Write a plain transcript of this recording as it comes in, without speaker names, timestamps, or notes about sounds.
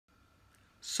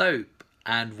Soap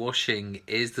and washing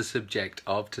is the subject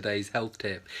of today's health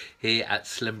tip here at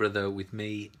Slim Brother with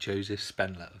me, Joseph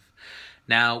Spendlove.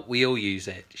 Now, we all use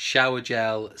it. Shower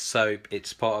gel, soap,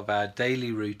 it's part of our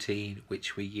daily routine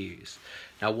which we use.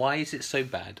 Now, why is it so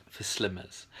bad for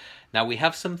slimmers? Now, we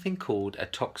have something called a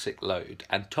toxic load,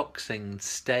 and toxins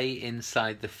stay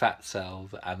inside the fat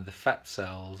cells, and the fat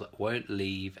cells won't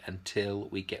leave until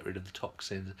we get rid of the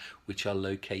toxins which are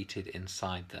located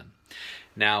inside them.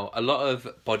 Now, a lot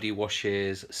of body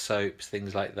washes, soaps,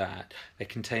 things like that, they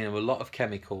contain a lot of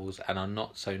chemicals and are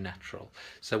not so natural.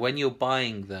 So when you're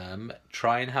buying them,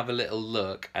 try and have a little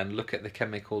look and look at the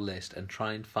chemical list and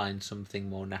try and find something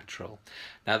more natural.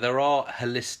 Now, there are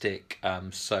holistic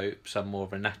soaps and more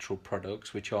of a natural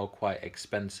products which are quite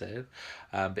expensive,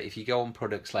 but if you go on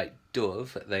products like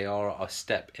Dove, they are a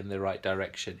step in the right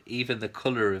direction. Even the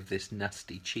colour of this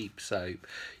nasty cheap soap,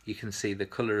 you can see the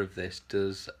colour of this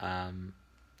does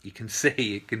you can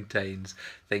see it contains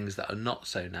things that are not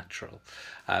so natural.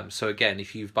 So again,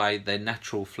 if you buy their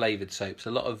natural flavoured soaps,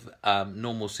 a lot of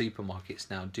normal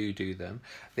supermarkets now do them.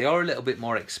 They are a little bit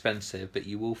more expensive, but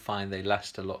you will find they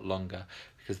last a lot longer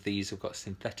because these have got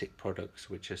synthetic products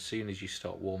which as soon as you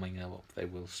start warming them up, they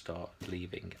will start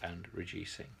leaving and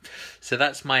reducing. So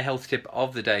that's my health tip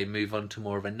of the day. Move on to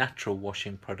more of a natural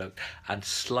washing product and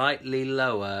slightly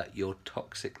lower your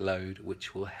toxic load,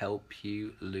 which will help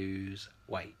you lose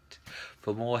weight.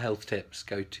 For more health tips,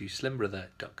 go to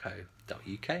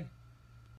slimbrother.co.uk.